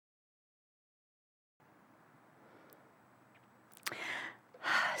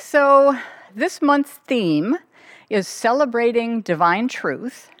So this month's theme is celebrating divine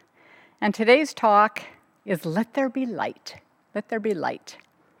truth, and today's talk is Let There Be Light. Let there be light.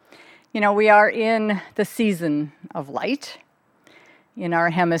 You know, we are in the season of light in our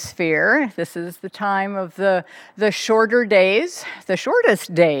hemisphere. This is the time of the shorter days, the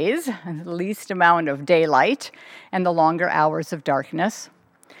shortest days, the least amount of daylight, and the longer hours of darkness.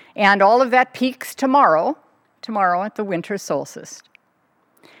 And all of that peaks tomorrow at the winter solstice.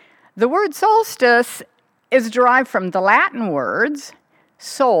 The word solstice is derived from the Latin words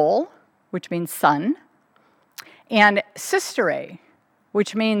sol, which means sun, and sistere,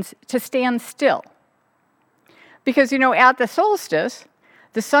 which means to stand still. Because, you know, at the solstice,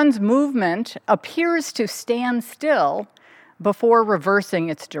 the sun's movement appears to stand still before reversing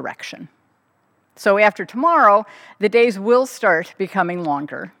its direction. So after tomorrow, the days will start becoming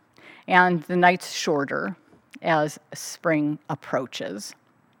longer and the nights shorter as spring approaches.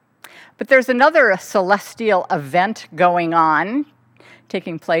 But there's another celestial event going on,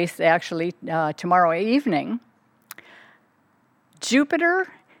 taking place actually tomorrow evening. Jupiter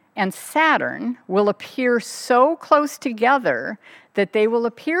and Saturn will appear so close together that they will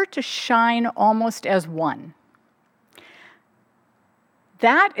appear to shine almost as one.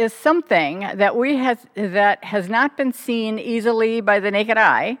 That is something that has not been seen easily by the naked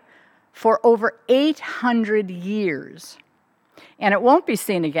eye for over 800 years. And it won't be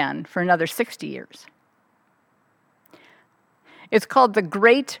seen again for another 60 years. It's called the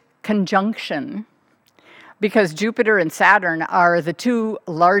Great Conjunction because Jupiter and Saturn are the two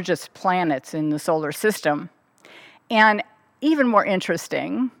largest planets in the solar system. And even more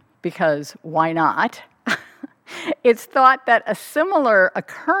interesting, because why not? It's thought that a similar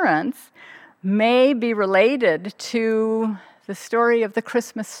occurrence may be related to the story of the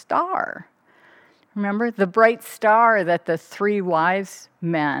Christmas star. Remember, the bright star that the three wise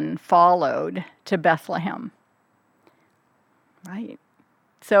men followed to Bethlehem. Right?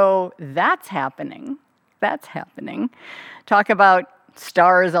 So that's happening. That's happening. Talk about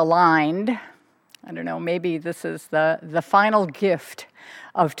stars aligned. I don't know, maybe this is the final gift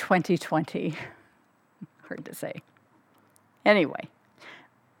of 2020. Hard to say. Anyway,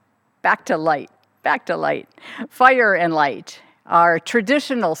 back to light. Fire and light are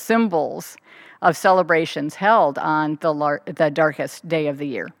traditional symbols of celebrations held on the darkest day of the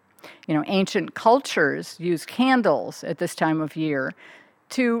year. You know, ancient cultures used candles at this time of year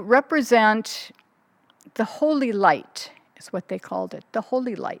to represent the holy light, is what they called it, the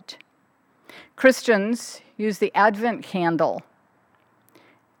holy light. Christians use the Advent candle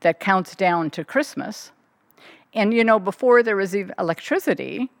that counts down to Christmas. And, you know, before there was even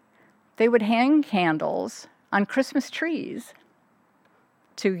electricity, they would hang candles on Christmas trees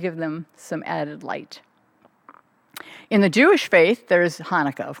to give them some added light. In the Jewish faith, there's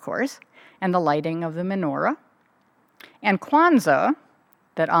Hanukkah, of course, and the lighting of the menorah. And Kwanzaa,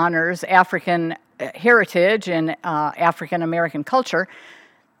 that honors African heritage and African American culture,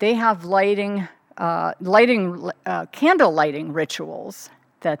 they have candle lighting rituals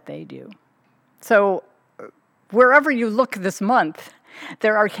that they do. So wherever you look this month,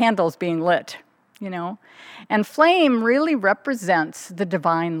 there are candles being lit, you know. And flame really represents the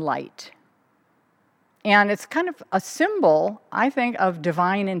divine light. And it's kind of a symbol, I think, of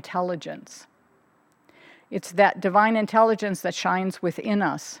divine intelligence. It's that divine intelligence that shines within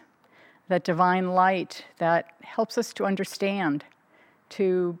us, that divine light that helps us to understand,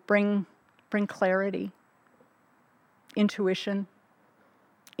 to bring clarity, intuition,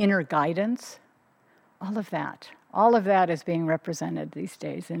 inner guidance, all of that. All of that is being represented these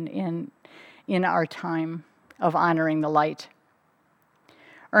days in our time of honoring the light.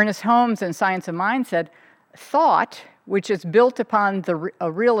 Ernest Holmes in Science of Mind said, thought, which is built upon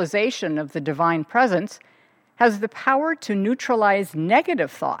a realization of the divine presence, has the power to neutralize negative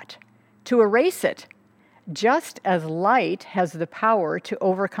thought, to erase it, just as light has the power to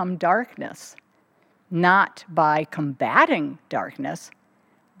overcome darkness, not by combating darkness,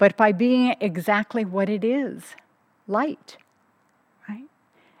 but by being exactly what it is, light, right?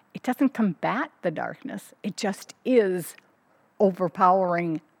 It doesn't combat the darkness, it just is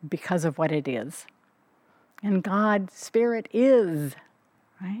overpowering because of what it is. And God's Spirit is,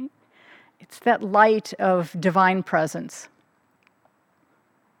 right? It's that light of divine presence.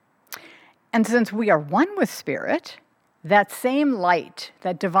 And since we are one with Spirit, that same light,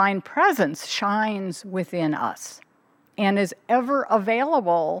 that divine presence shines within us and is ever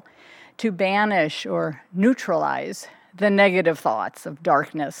available to banish or neutralize the negative thoughts of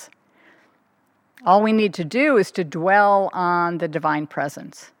darkness. All we need to do is to dwell on the divine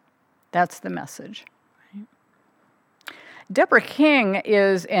presence. That's the message. Deborah King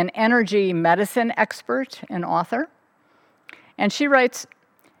is an energy medicine expert and author, and she writes,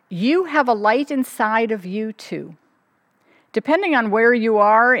 "You have a light inside of you too. Depending on where you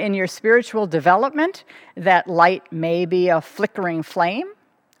are in your spiritual development, that light may be a flickering flame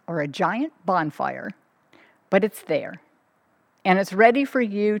or a giant bonfire, but it's there, and it's ready for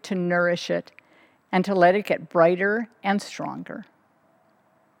you to nourish it and to let it get brighter and stronger.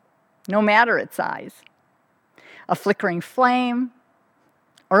 No matter its size, a flickering flame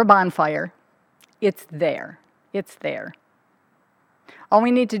or a bonfire, it's there. It's there. All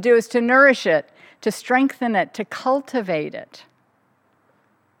we need to do is to nourish it, to strengthen it, to cultivate it.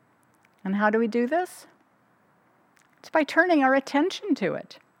 And how do we do this? It's by turning our attention to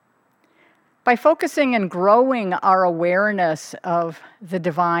it, by focusing and growing our awareness of the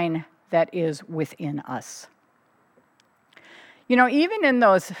divine that is within us. You know, even in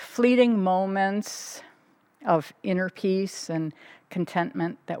those fleeting moments of inner peace and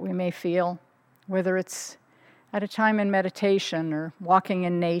contentment that we may feel, whether it's at a time in meditation or walking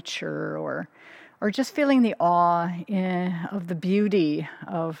in nature or just feeling the awe of the beauty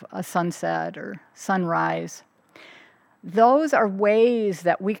of a sunset or sunrise, those are ways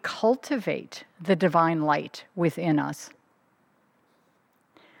that we cultivate the divine light within us.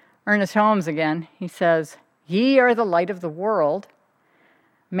 Ernest Holmes again, he says, "Ye are the light of the world.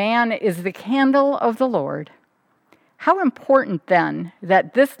 Man is the candle of the Lord. How important then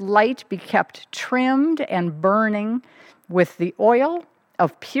that this light be kept trimmed and burning with the oil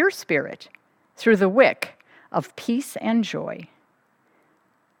of pure spirit through the wick of peace and joy."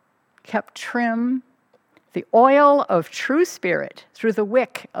 Kept trim, the oil of true spirit through the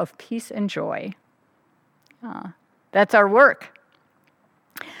wick of peace and joy. That's our work.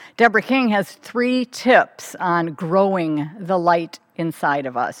 Deborah King has 3 tips on growing the light inside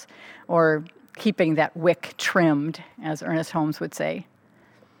of us, or keeping that wick trimmed, as Ernest Holmes would say.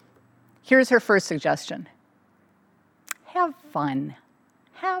 Here's her first suggestion. Have fun.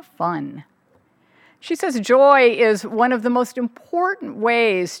 Have fun. She says joy is one of the most important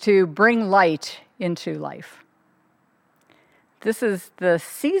ways to bring light into life. This is the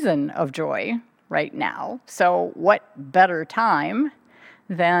season of joy right now, so what better time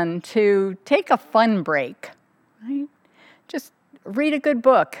than to take a fun break, right? Just read a good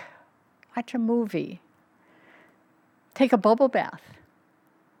book, watch a movie, take a bubble bath,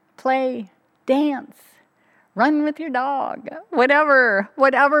 play, dance, run with your dog,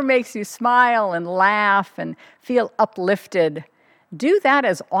 whatever makes you smile and laugh and feel uplifted. Do that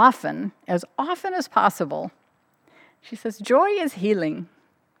as often as possible. She says, joy is healing.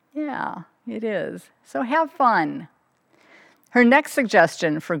 Yeah, it is. So have fun. Her next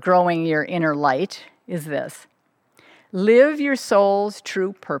suggestion for growing your inner light is this. Live your soul's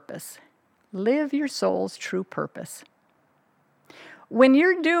true purpose. Live your soul's true purpose. When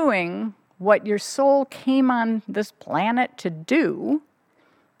you're doing what your soul came on this planet to do,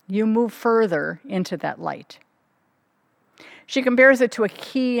 you move further into that light. She compares it to a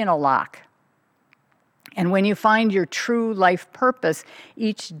key in a lock. And when you find your true life purpose,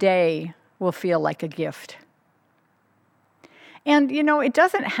 each day will feel like a gift. And, you know, it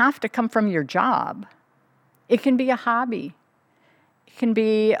doesn't have to come from your job. It can be a hobby. It can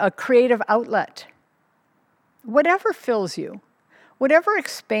be a creative outlet. Whatever fills you, whatever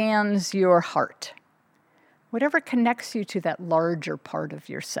expands your heart, whatever connects you to that larger part of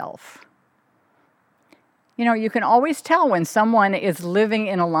yourself. You know, you can always tell when someone is living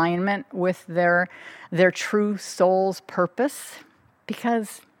in alignment with their true soul's purpose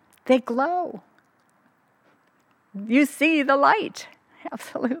because they glow. You see the light,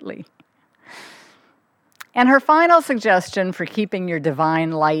 absolutely. And her final suggestion for keeping your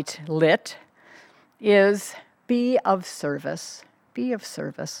divine light lit is be of service. Be of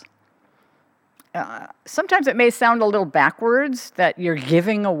service. Sometimes it may sound a little backwards that you're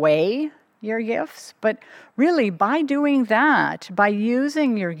giving away your gifts, but really by doing that, by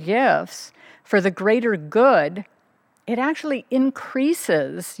using your gifts for the greater good, it actually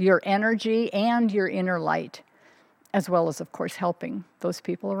increases your energy and your inner light, as well as, of course, helping those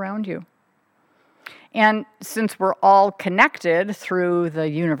people around you. And since we're all connected through the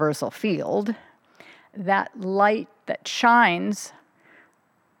universal field, that light that shines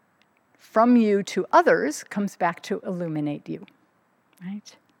from you to others comes back to illuminate you,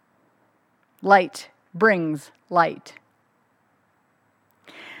 right? Light brings light.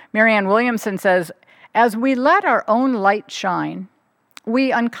 Marianne Williamson says, as we let our own light shine,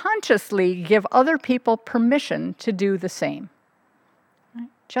 we unconsciously give other people permission to do the same. Right?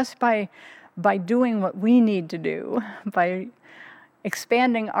 Just by doing what we need to do, by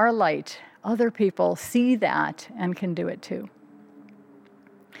expanding our light, other people see that and can do it too.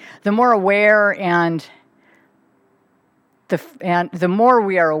 The more aware and the more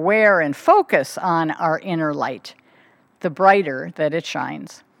we are aware and focus on our inner light, the brighter that it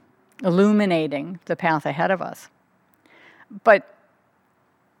shines, illuminating the path ahead of us.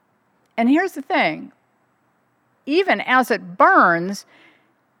 And here's the thing, even as it burns,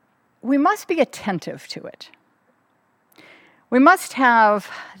 we must be attentive to it. We must have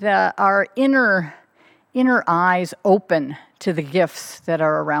our inner eyes open to the gifts that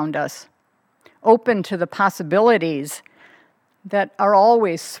are around us, open to the possibilities that are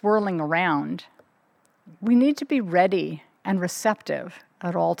always swirling around. We need to be ready and receptive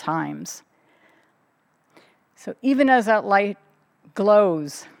at all times. So even as that light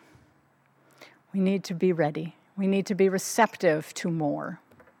glows, we need to be ready. We need to be receptive to more.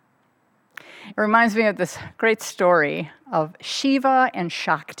 It reminds me of this great story of Shiva and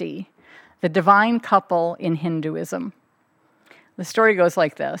Shakti, the divine couple in Hinduism. The story goes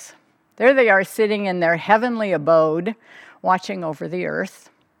like this. There they are sitting in their heavenly abode, watching over the earth.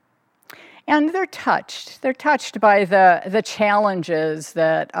 And they're touched. They're touched by the challenges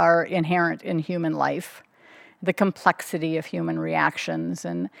that are inherent in human life, the complexity of human reactions,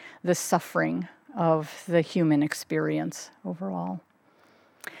 and the suffering of the human experience overall.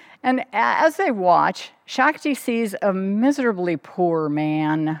 And as they watch, Shakti sees a miserably poor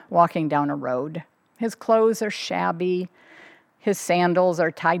man walking down a road. His clothes are shabby. His sandals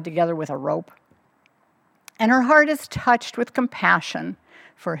are tied together with a rope. And her heart is touched with compassion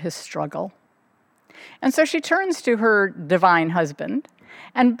for his struggle. And so she turns to her divine husband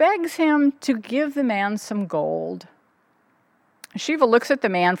and begs him to give the man some gold. Shiva looks at the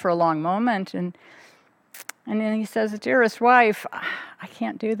man for a long moment, and then he says, "Dearest wife, I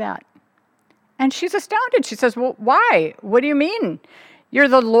can't do that." And she's astounded. She says, "Well, why? What do you mean? You're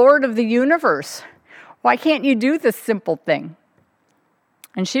the Lord of the universe. Why can't you do this simple thing?"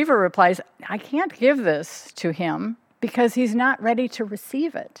 And Shiva replies, "I can't give this to him because he's not ready to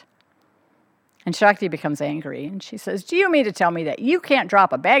receive it." And Shakti becomes angry, and she says, "Do you mean to tell me that you can't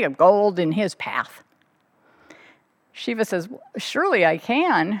drop a bag of gold in his path?" Shiva says, "Well, surely I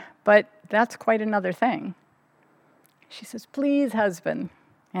can, but that's quite another thing." She says, "Please, husband."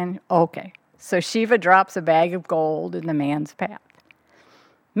 And okay. So Shiva drops a bag of gold in the man's path.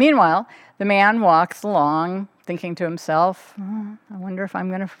 Meanwhile, the man walks along, thinking to himself, I wonder if I'm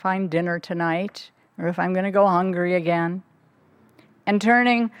going to find dinner tonight, or if I'm going to go hungry again. And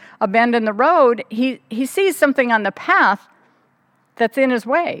turning a bend in the road, he sees something on the path that's in his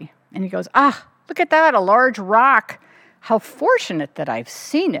way. And he goes, look at that, a large rock. How fortunate that I've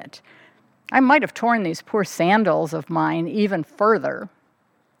seen it. I might have torn these poor sandals of mine even further.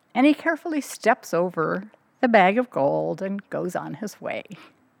 And he carefully steps over the bag of gold and goes on his way.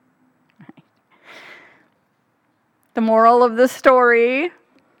 The moral of the story,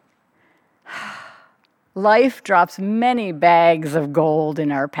 life drops many bags of gold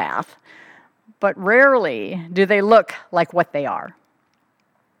in our path, but rarely do they look like what they are.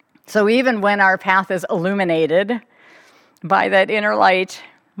 So even when our path is illuminated by that inner light,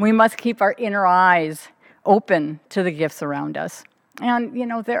 we must keep our inner eyes open to the gifts around us. And,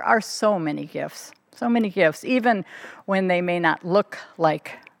 there are so many gifts, even when they may not look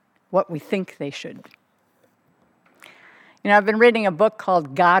like what we think they should. I've been reading a book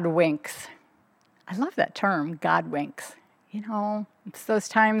called God Winks. I love that term, God winks. It's those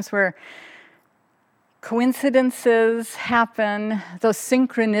times where coincidences happen, those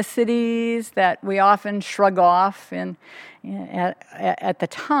synchronicities that we often shrug off at the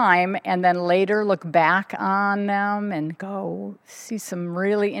time, and then later look back on them and go see some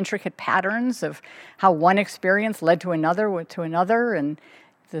really intricate patterns of how one experience led to another, and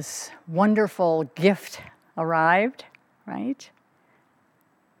this wonderful gift arrived, right?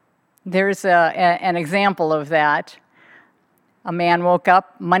 There's an example of that. A man woke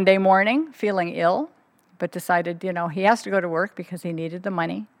up Monday morning feeling ill, but decided, he has to go to work because he needed the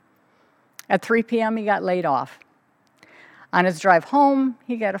money. At 3 p.m., he got laid off. On his drive home,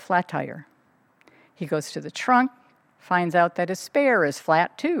 he got a flat tire. He goes to the trunk, finds out that his spare is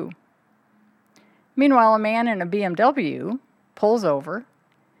flat too. Meanwhile, a man in a BMW pulls over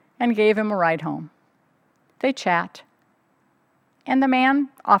and gave him a ride home. They chat, and the man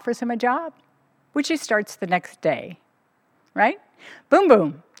offers him a job, which he starts the next day, right? Boom,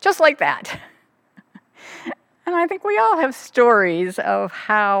 boom, just like that. And I think we all have stories of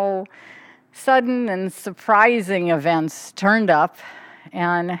how sudden and surprising events turned up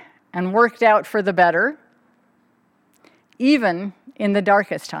and worked out for the better, even in the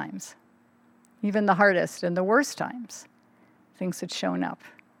darkest times, even the hardest and the worst times. things had shown up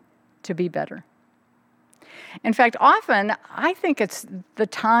to be better. In fact, often I think it's the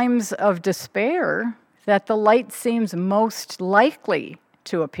times of despair that the light seems most likely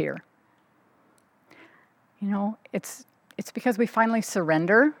to appear. You know, it's because we finally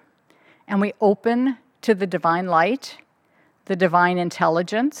surrender and we open to the divine light, the divine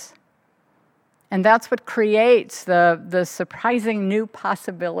intelligence, and that's what creates the surprising new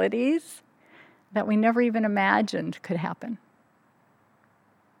possibilities that we never even imagined could happen.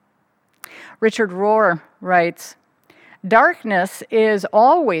 Richard Rohr writes, "Darkness is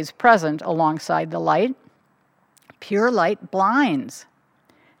always present alongside the light. Pure light blinds.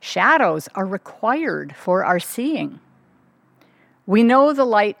 Shadows are required for our seeing. We know the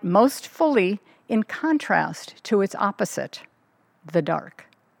light most fully in contrast to its opposite, the dark."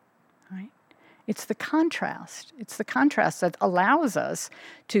 Right? It's the contrast. It's the contrast that allows us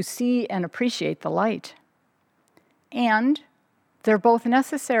to see and appreciate the light. And they're both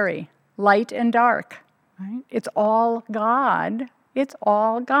necessary, light and dark. Right? It's all God. It's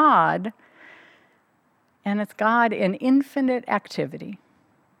all God. And it's God in infinite activity,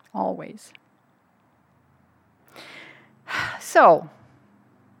 always. So,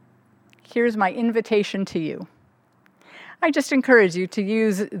 here's my invitation to you. I just encourage you to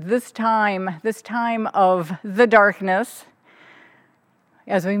use this time of the darkness,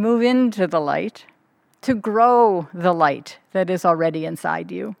 as we move into the light, to grow the light that is already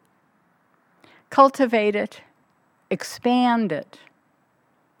inside you. Cultivate it, expand it,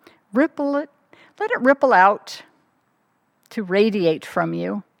 ripple it, let it ripple out, to radiate from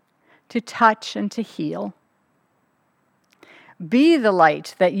you, to touch and to heal. Be the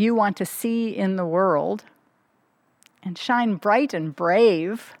light that you want to see in the world, and shine bright and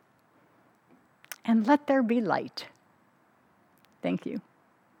brave, and let there be light. Thank you.